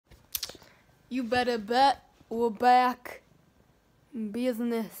You better bet we're back in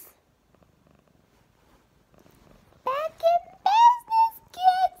business. Back in business,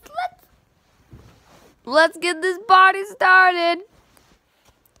 kids. Let's get this party started.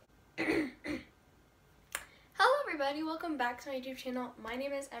 Hello everybody, welcome back to my YouTube channel. My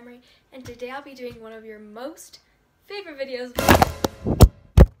name is Emery, and today I'll be doing one of your most favorite videos.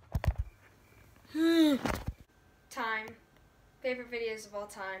 Favorite videos of all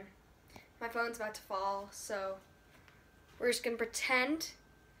time. My phone's about to fall, so we're just gonna pretend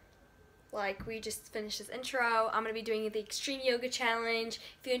like we just finished this intro. I'm gonna be doing the Extreme Yoga Challenge.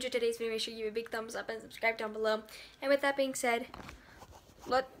 If you enjoyed today's video, make sure you give a big thumbs up and subscribe down below. And with that being said,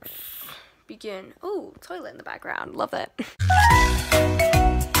 let's begin. Oh, toilet in the background. Love that.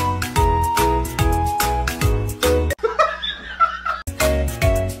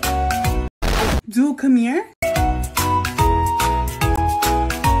 Jewel, come here.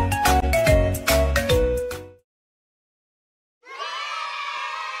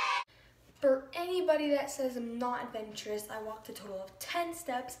 For anybody that says I'm not adventurous, I walked a total of 10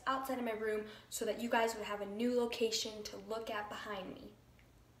 steps outside of my room so that you guys would have a new location to look at behind me.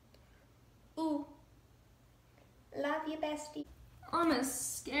 Ooh. Love you, bestie. I'm as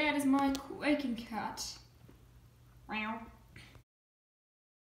scared as my quaking cat. Wow.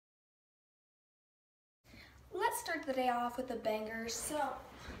 Let's start the day off with a banger. So,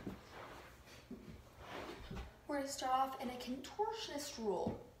 we're going to start off in a contortionist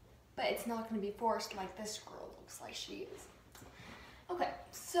roll. But it's not going to be forced like this girl looks like she is. Okay,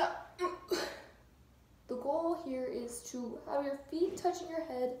 so the goal here is to have your feet touching your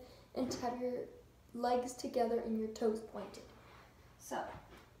head and to have your legs together and your toes pointed. So,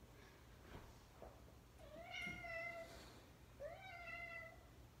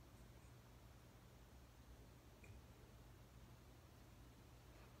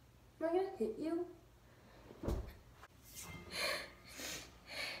 am I going to hit you?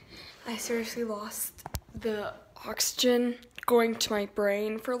 I seriously lost the oxygen going to my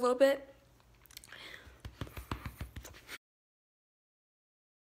brain for a little bit.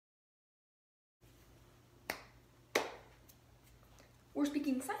 We're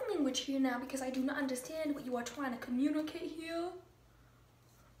speaking sign language here now because I do not understand what you are trying to communicate here.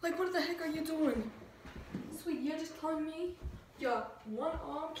 Like, what the heck are you doing? Sweet, you're just telling me your one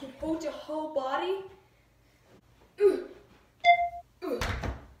arm can hold your whole body? Ooh. Ooh.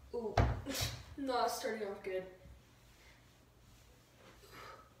 Ooh. No, it's starting off good.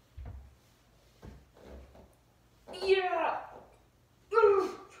 Yeah.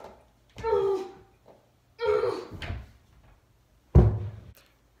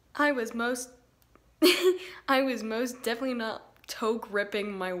 I was most definitely not toe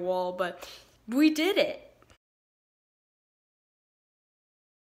gripping my wall, but we did it.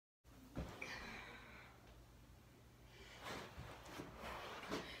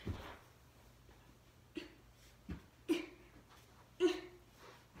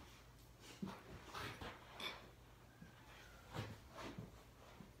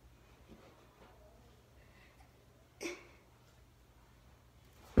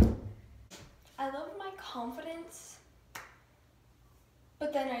 I love my confidence,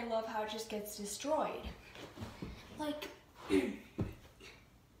 but then I love how it just gets destroyed. Like, we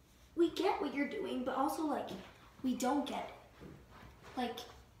get what you're doing, but also, like, we don't get it. Like,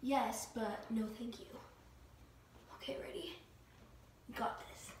 yes, but no thank you. Okay, ready? Got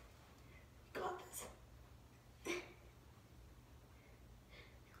this. Got this.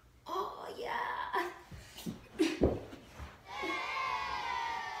 Oh, yeah.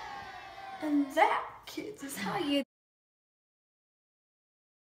 And that, kids, is how you...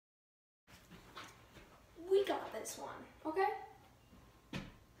 We got this one, okay?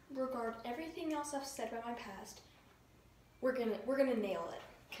 Regard everything else I've said about my past. We're gonna nail it,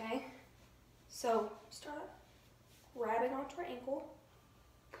 okay? So, start grabbing onto our ankle,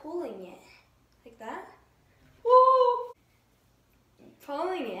 pulling it, like that. Woo!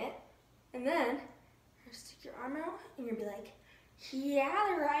 Pulling it, and then stick your arm out, and you'll be like,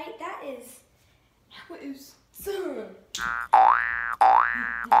 yeah, right, that is how it is done.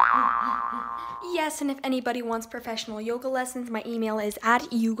 Yes, and if anybody wants professional yoga lessons, my email is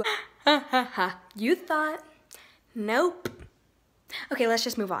 @yoga. You thought? Nope. Okay, let's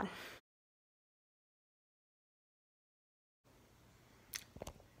just move on.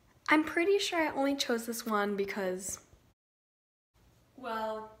 I'm pretty sure I only chose this one because,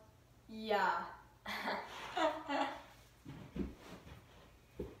 well, yeah.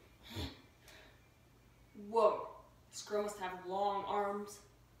 Whoa, this girl must have long arms.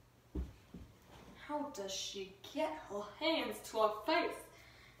 How does she get her hands to her face?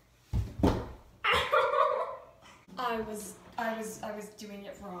 I was doing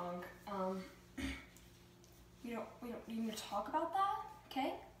it wrong. We don't need to talk about that,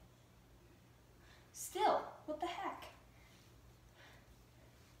 okay? Still, what the heck?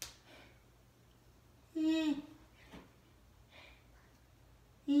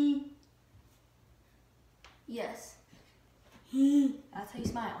 Yes. That's how you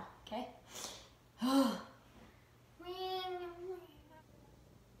smile, okay?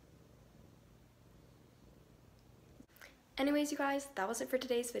 Anyways, you guys, that was it for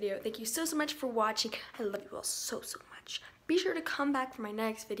today's video. Thank you so much for watching. I love you all so much. Be sure to come back for my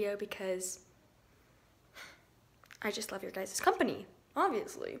next video because I just love your guys' company,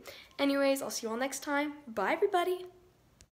 obviously. Anyways, I'll see you all next time. Bye, everybody.